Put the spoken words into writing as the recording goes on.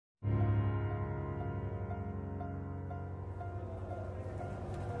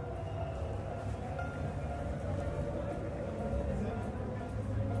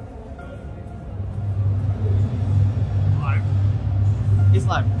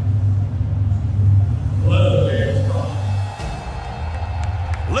live.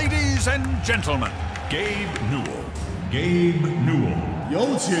 Ladies and gentlemen, Gabe Newell. Gabe Newell.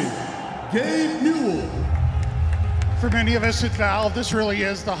 有请 Gabe Newell. For many of us at Valve, this really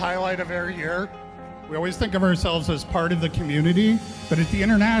is the highlight of our year. We always think of ourselves as part of the community, but at the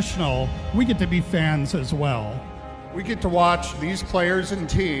International, we get to be fans as well. We get to watch these players and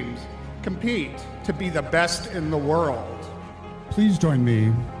teams compete to be the best in the world. Please join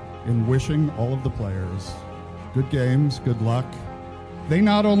me in wishing all of the players good games, good luck. They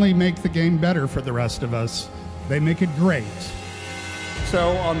not only make the game better for the rest of us, they make it great.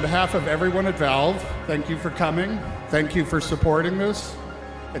 So on behalf of everyone at Valve, thank you for coming, thank you for supporting this,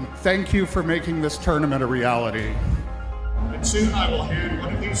 and thank you for making this tournament a reality. And soon I will hand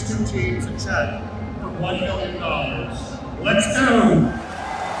one of these two teams a check for $1 million. Let's go!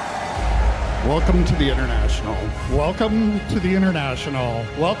 Welcome to the International. Welcome to the International.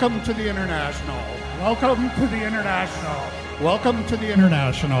 Welcome to the International. Welcome to the International. Welcome to the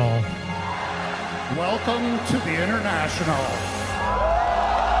International. Welcome to the International.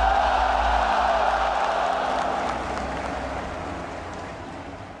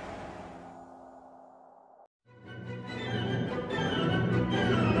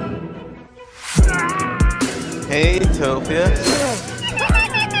 Hey, Topia.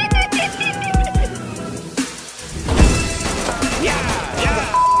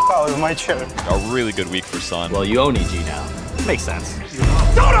 Out of my chair. A really good week for Sun. Well, you own EG now. Makes sense.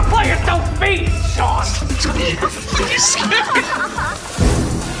 Dota players don't feed, Sean!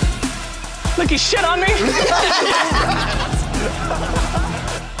 Look, he shit on me!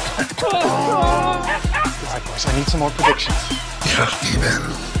 Alright, boys, I need some more predictions.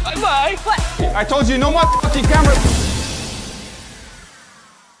 Bye-bye. What? I told you, no more fucking camera.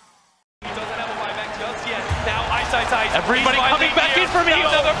 Everybody coming back in for me.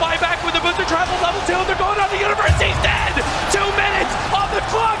 Another buyback with the booster travel level 2. They're going on the universe. He's dead. 2 minutes on the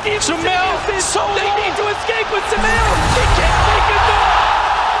clock. Sumail, so they long. need to escape with Sumail. He can't make it through.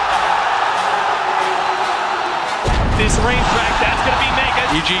 This range track, that's going to be mega.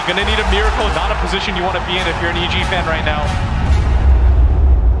 EG gonna need a miracle. Not a position you want to be in if you're an EG fan right now.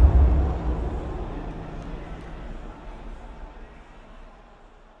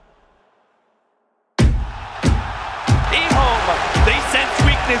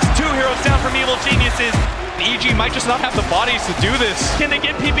 Two heroes down from Evil Geniuses. EG might just not have the bodies to do this. Can they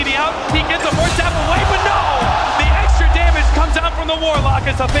get PPD out? He gets a force tap away, but no! The extra damage comes out from the Warlock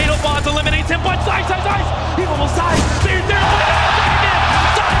as a Fatal Bonds eliminates him, but Ice! Evil will side. There's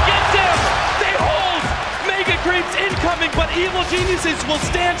Side gets him! They hold! Mega Creeps incoming, but Evil Geniuses will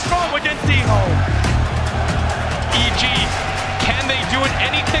stand strong against Evo. EG, can they do it?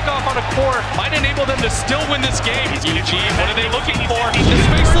 Any kickoff on a core might enable them to still win this game. EG, what are they looking for? This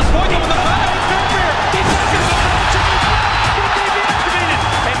faceless point with the back.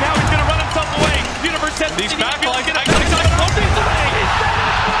 And now he's going to run himself away. Universe says these backlines. EG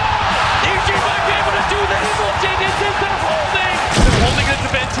might be able to do this. Evil Geniuses, they're holding. They're holding this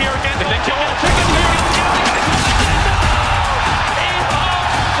event here again. If they kill him, chicken here.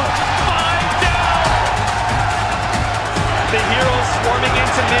 The heroes swarming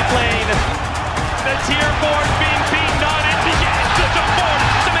into mid lane. The tier 4's being beaten on and begins to jump forward.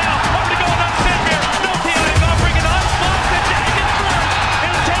 Sumail already going on spin here. No healing, offering an onslaught. The Dragon first.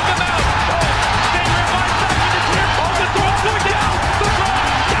 It'll take him out. They revive back to the tier 4. The throw going down. The throw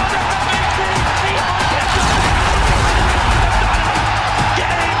counter from AC.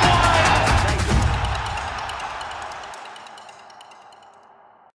 Game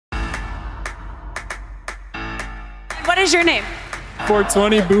 1. What is your name?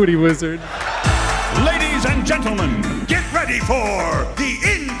 420 Booty Wizard. Ladies and gentlemen, get ready for the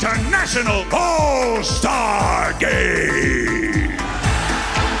International All-Star Game.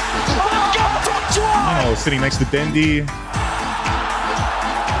 You know, sitting next to Dendi.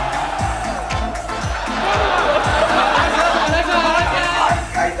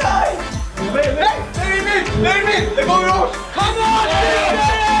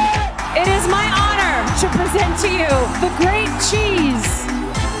 It is my honor to present to you the Great Cheese.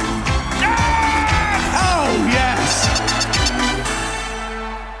 Oh, yes!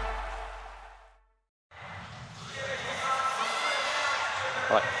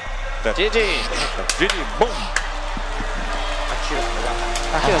 GG. GG. Boom.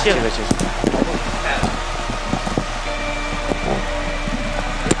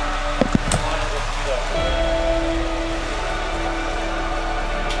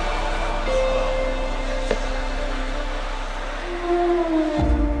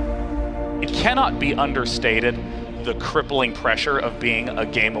 It cannot be understated the crippling pressure of being a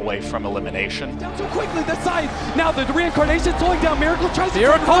game away from elimination. Down too quickly, this side. Now the reincarnation slowing down. Miracle tries to...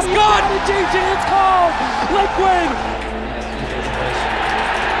 Miracle's gone! GG, it's called! Liquid!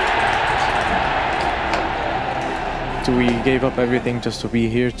 We gave up everything just to be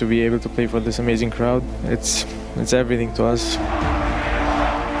here, to be able to play for this amazing crowd. It's everything to us.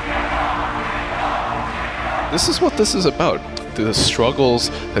 This is what this is about. The struggles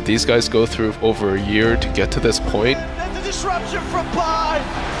that these guys go through over a year to get to this point. There's a disruption from Pi,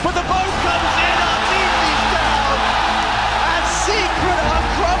 but the boat comes in, Arteezy's down, and Secret are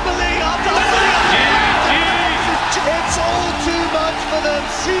crumbling after It's all too much for them.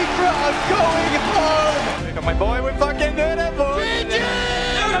 Secret are going home. My boy, we fucking did it, boy!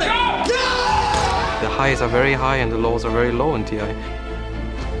 The highs are very high and the lows are very low in TI.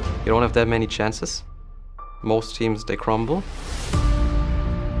 You don't have that many chances. Most teams, they crumble.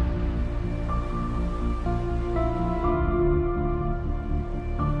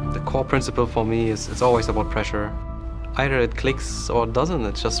 The core principle for me is it's always about pressure. Either it clicks or it doesn't,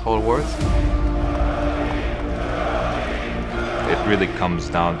 it's just how it works. It really comes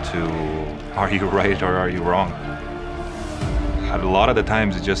down to, are you right or are you wrong? A lot of the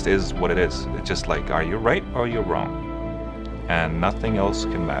times it just is what it is. It's just like, are you right or are you wrong? And nothing else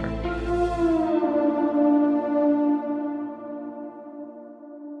can matter.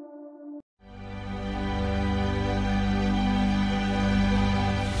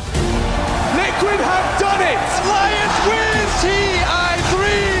 Liquid have done it! Lions wins TI3!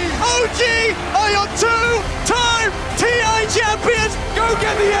 OG are your two-time TI champions! Go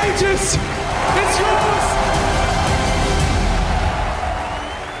get the Aegis! It's yours!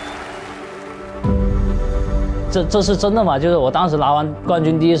 这是真的吗？就是我当时拿完冠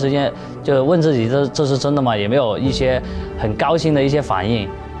军第一时间就问自己，这是真的吗？也没有一些很高兴的一些反应。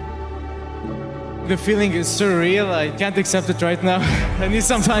The feeling is surreal. I can't accept it right now. I need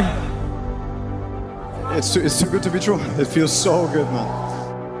some time. It's too good to be true. It feels so good, man.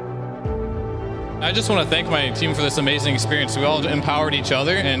 I just want to thank my team for this amazing experience. We all empowered each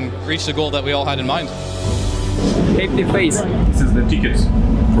other and reached the goal that we all had in mind. Keep the face. This is the ticket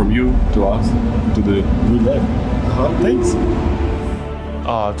from you to us to the good life. Thanks.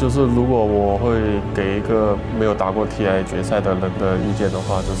 就是如果我会给一个没有打过 TI 决赛的人的意见的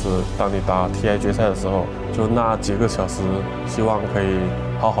话，就是当你打 TI 决赛的时候，就那几个小时，希望可以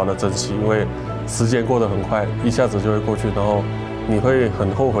好好的珍惜，因为时间过得很快，一下子就会过去，然后你会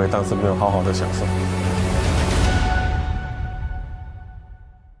很后悔当时没有好好的享受。